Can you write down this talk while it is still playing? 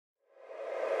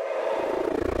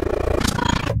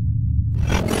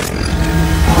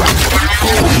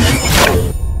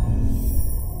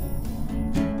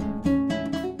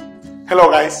Hello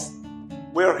guys,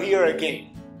 we're here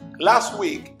again. Last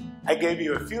week I gave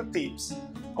you a few tips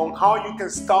on how you can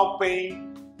stop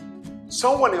paying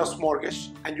someone else's mortgage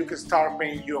and you can start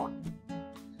paying your own.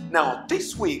 Now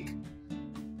this week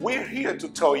we're here to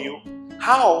tell you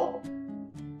how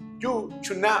you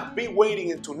should not be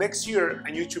waiting until next year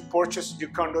and you should purchase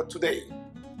your condo today.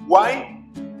 Why?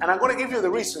 And I'm going to give you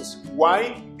the reasons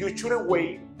why you shouldn't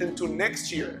wait until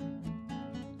next year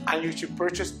and you should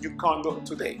purchase your condo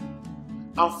today.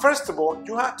 And first of all,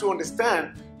 you have to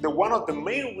understand that one of the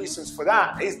main reasons for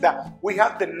that is that we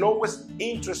have the lowest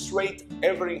interest rate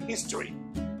ever in history.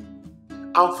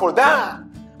 And for that,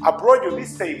 I brought you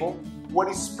this table where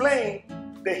it's displaying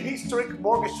the historic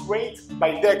mortgage rates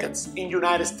by decades in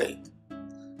United States.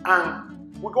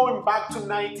 And we're going back to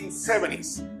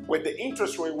 1970s where the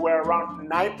interest rate were around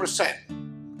 9%.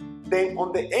 Then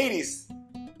on the 80s,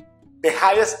 the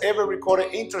highest ever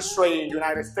recorded interest rate in the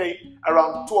United States,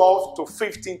 around 12 to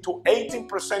 15 to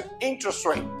 18% interest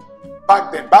rate.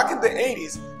 Back then, back in the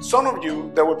 80s, some of you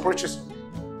that would purchase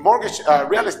mortgage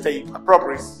real estate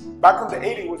properties, back in the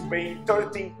 80s was paying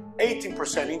 13,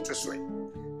 18% interest rate.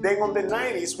 Then on the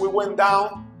 90s, we went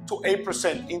down to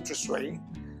 8% interest rate.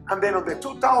 And then on the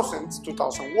 2000s,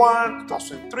 2001,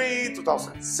 2003,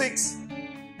 2006,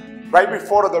 right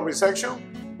before the recession,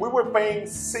 we were paying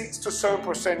 6 to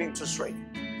 7% interest rate.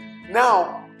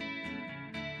 Now,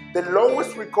 the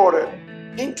lowest recorded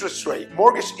interest rate,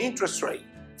 mortgage interest rate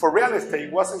for real estate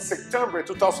was in September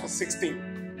 2016.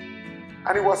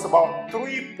 And it was about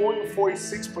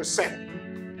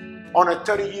 3.46% on a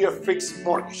 30-year fixed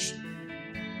mortgage.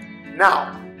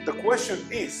 Now, the question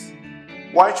is,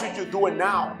 why should you do it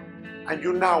now and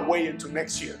you not wait until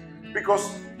next year? Because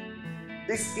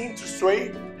this interest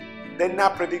rate, they're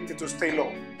not predicted to stay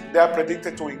low. They are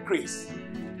predicted to increase.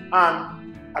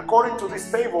 And according to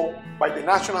this table by the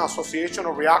National Association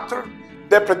of Realtors,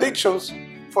 the predictions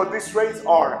for these rates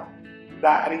are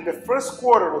that in the first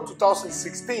quarter of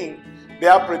 2016, they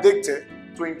are predicted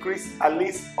to increase at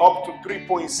least up to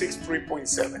 3.6,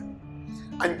 3.7.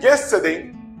 And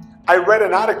yesterday, I read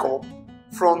an article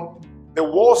from the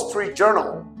Wall Street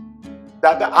Journal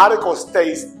that the article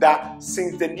states that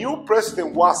since the new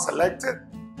president was elected,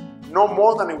 no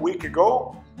more than a week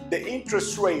ago, the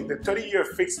interest rate, the 30-year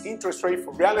fixed interest rate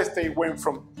for real estate went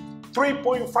from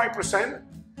 3.5%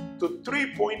 to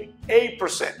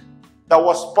 3.8%. That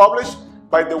was published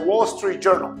by the Wall Street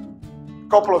Journal a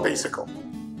couple of days ago.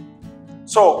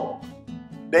 So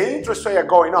the interest rates are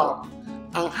going up,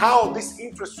 and how this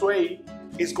interest rate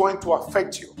is going to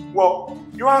affect you. Well,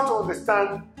 you have to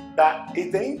understand that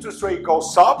if the interest rate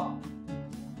goes up,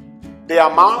 the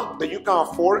amount that you can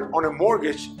afford on a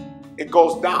mortgage, it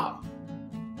goes down.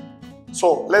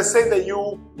 So let's say that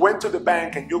you went to the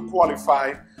bank and you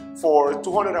qualified for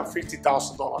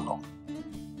 $250,000 loan,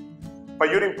 but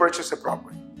you didn't purchase a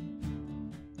property.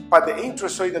 But the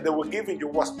interest rate that they were giving you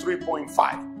was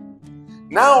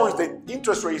 3.5. Now if the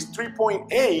interest rate is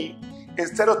 3.8,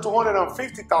 instead of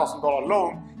 $250,000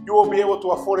 loan, you will be able to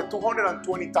afford a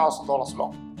 $220,000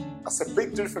 loan. That's a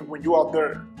big difference when you're out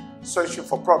there searching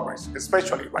for properties,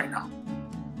 especially right now.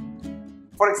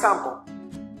 For example,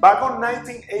 back on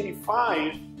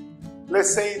 1985,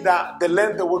 let's say that the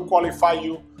lender will qualify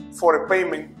you for a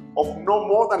payment of no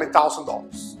more than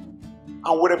 $1,000.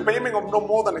 And with a payment of no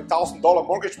more than $1,000,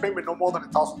 mortgage payment no more than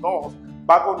 $1,000,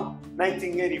 back on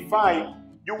 1985,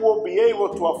 you will be able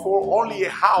to afford only a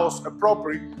house, a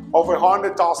property of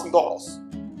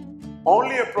 $100,000.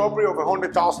 Only a property of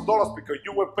 $100,000 because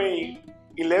you were paying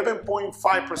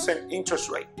 11.5% interest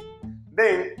rate.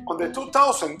 Then on the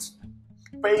 2000s,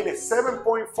 paying a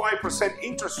 7.5%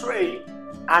 interest rate,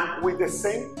 and with the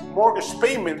same mortgage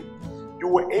payment, you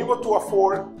were able to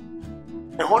afford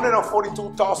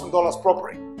 $142,000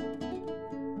 property.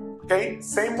 Okay,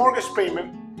 same mortgage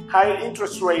payment, higher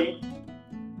interest rate,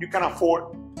 you can afford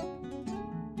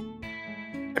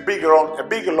a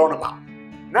bigger loan amount.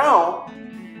 Now,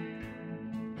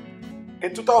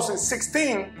 in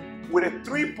 2016, with a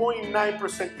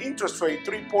 3.9% interest rate,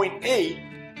 3.8,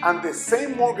 and the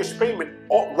same mortgage payment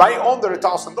right under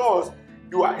 $1,000,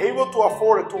 you are able to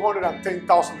afford a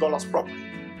 $210,000 property.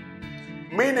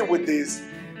 Meaning with this,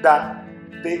 that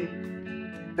the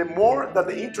more that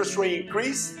the interest rate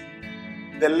increase,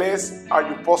 the less are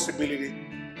your possibility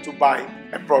to buy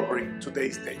a property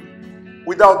today's day.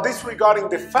 Without disregarding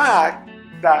the fact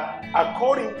that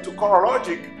according to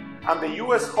CoreLogic and the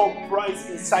U.S. Home Price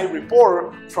Insight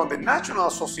Report from the National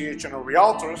Association of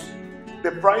Realtors,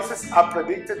 the prices are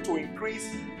predicted to increase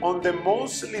on the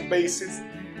monthly basis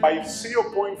by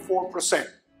 0.4%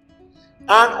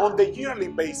 and on the yearly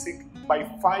basis by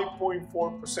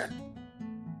 5.4%.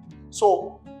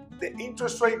 So the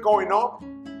interest rate going up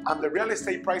and the real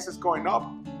estate prices going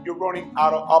up, you're running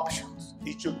out of options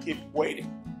if you keep waiting.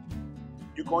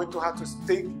 You're going to have to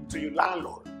stick to your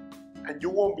landlord, and you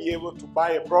won't be able to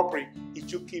buy a property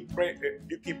if you keep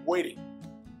waiting.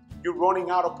 You're running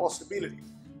out of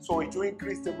possibilities. So if you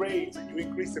increase the rates and you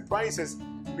increase the prices,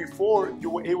 before you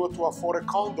were able to afford a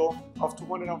condo of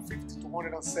 $250,000 to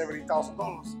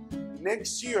 $270,000.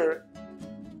 Next year,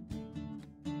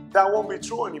 that won't be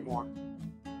true anymore.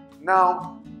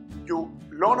 Now, your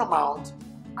loan amount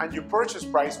and your purchase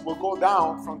price will go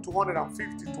down from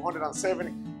 $250,000 to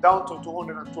 $270,000 down to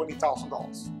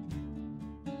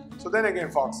 $220,000. So then again,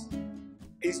 folks,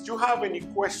 if you have any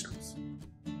questions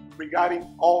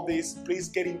regarding all this, please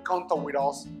get in contact with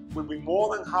us. We'll be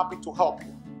more than happy to help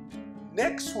you.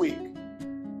 Next week,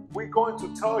 we're going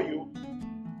to tell you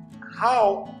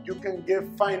how you can get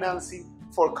financing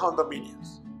for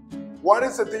condominiums. What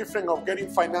is the difference of getting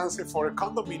financing for a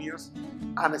condominium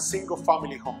and a single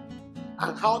family home?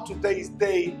 And how today's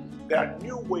day, there are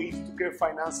new ways to get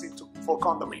financing for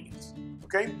condominiums.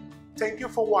 Okay? Thank you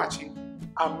for watching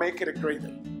and make it a great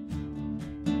day.